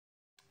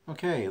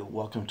Okay,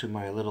 welcome to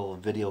my little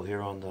video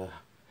here on the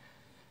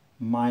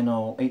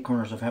Mino 8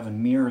 Corners of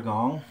Heaven mirror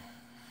gong.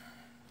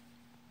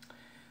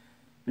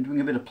 Been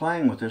doing a bit of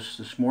playing with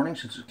this morning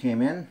since it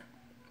came in,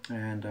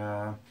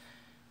 and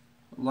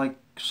like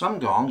some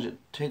gongs, it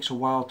takes a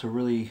while to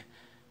really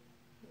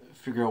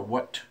figure out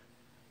what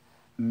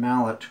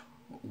mallet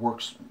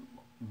works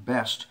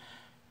best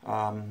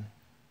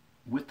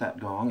with that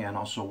gong, and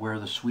also where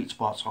the sweet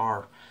spots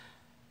are.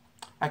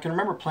 I can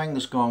remember playing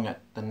this gong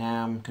at the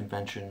NAMM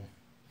convention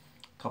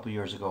a couple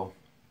years ago,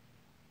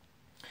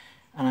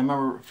 and I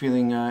remember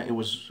feeling it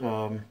was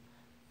a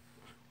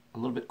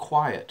little bit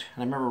quiet.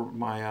 And I remember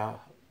my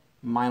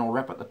Mino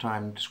rep at the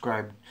time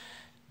described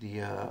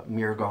the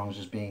mirror gongs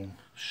as being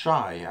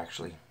shy,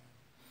 actually.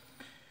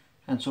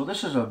 And so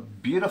this is a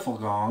beautiful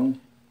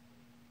gong,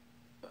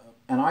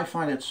 and I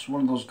find it's one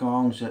of those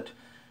gongs that,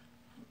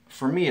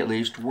 for me at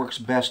least, works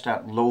best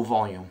at low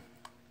volume.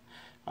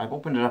 I've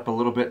opened it up a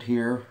little bit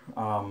here,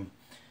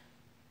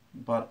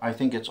 but I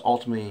think it's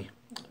ultimately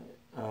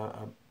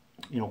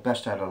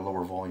best at a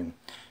lower volume.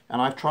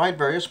 And I've tried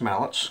various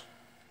mallets: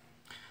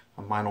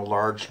 a Mino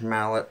large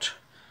mallet,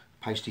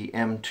 Paiste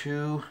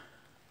M2,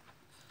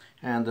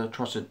 and the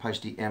trusted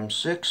Paiste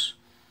M6.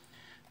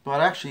 But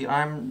actually,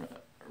 I'm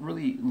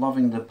really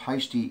loving the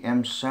Paiste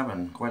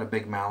M7, quite a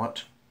big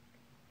mallet,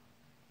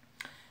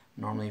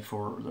 normally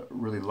for the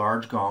really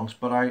large gongs,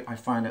 but I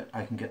find that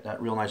I can get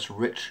that real nice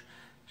rich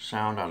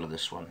sound out of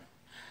this one.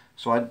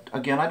 So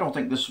again, I don't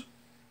think this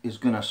is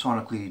going to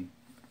sonically,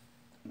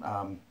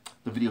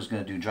 the video is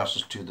going to do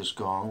justice to this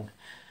gong.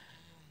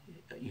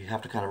 You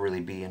have to kind of really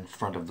be in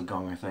front of the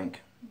gong, I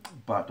think.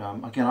 But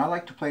again, I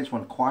like to play this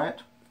one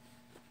quiet,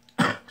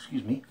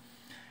 excuse me,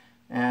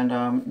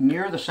 and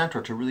near the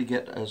center to really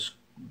get as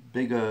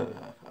big a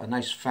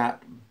nice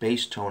fat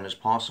bass tone as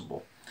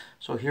possible.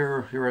 So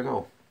here I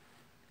go.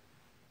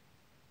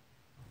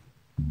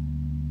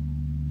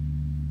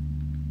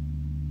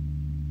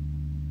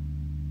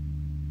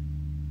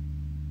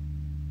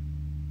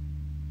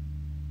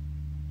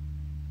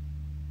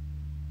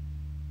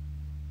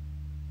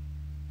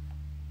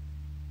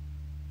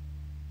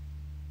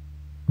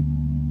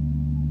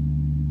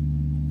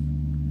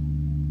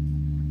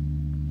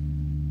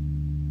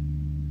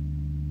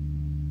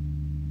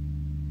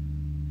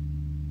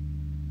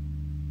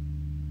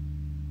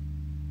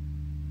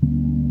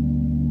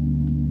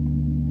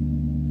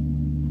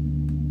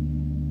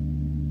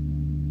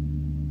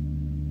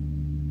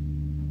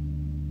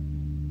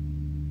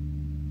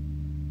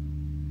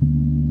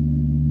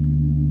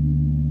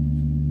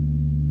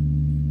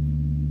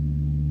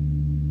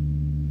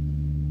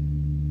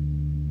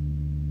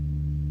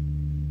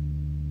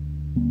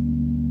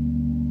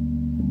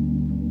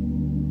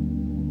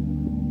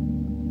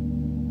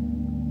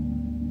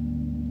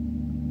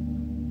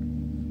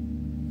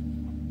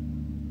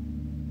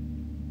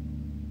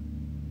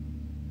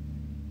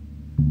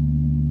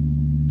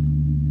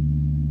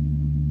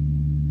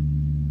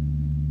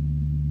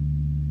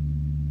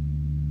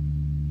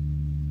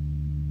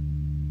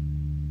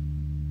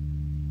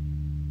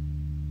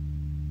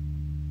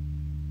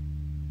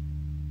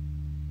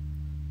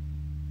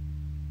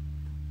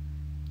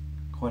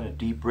 Quite a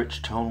deep,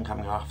 rich tone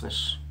coming off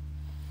this.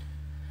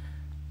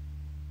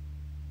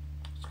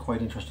 It's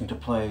quite interesting to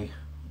play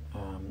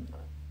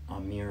a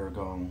mirror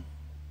gong.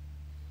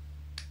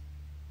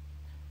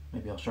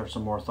 Maybe I'll share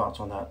some more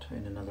thoughts on that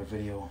in another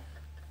video.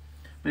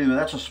 But anyway,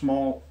 that's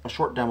a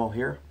short demo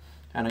here.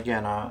 And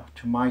again,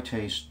 to my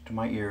taste, to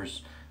my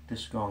ears,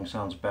 this gong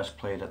sounds best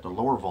played at the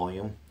lower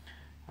volume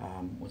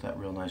with that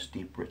real nice,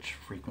 deep, rich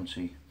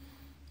frequency.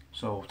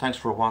 So thanks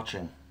for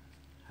watching.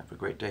 Have a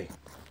great day.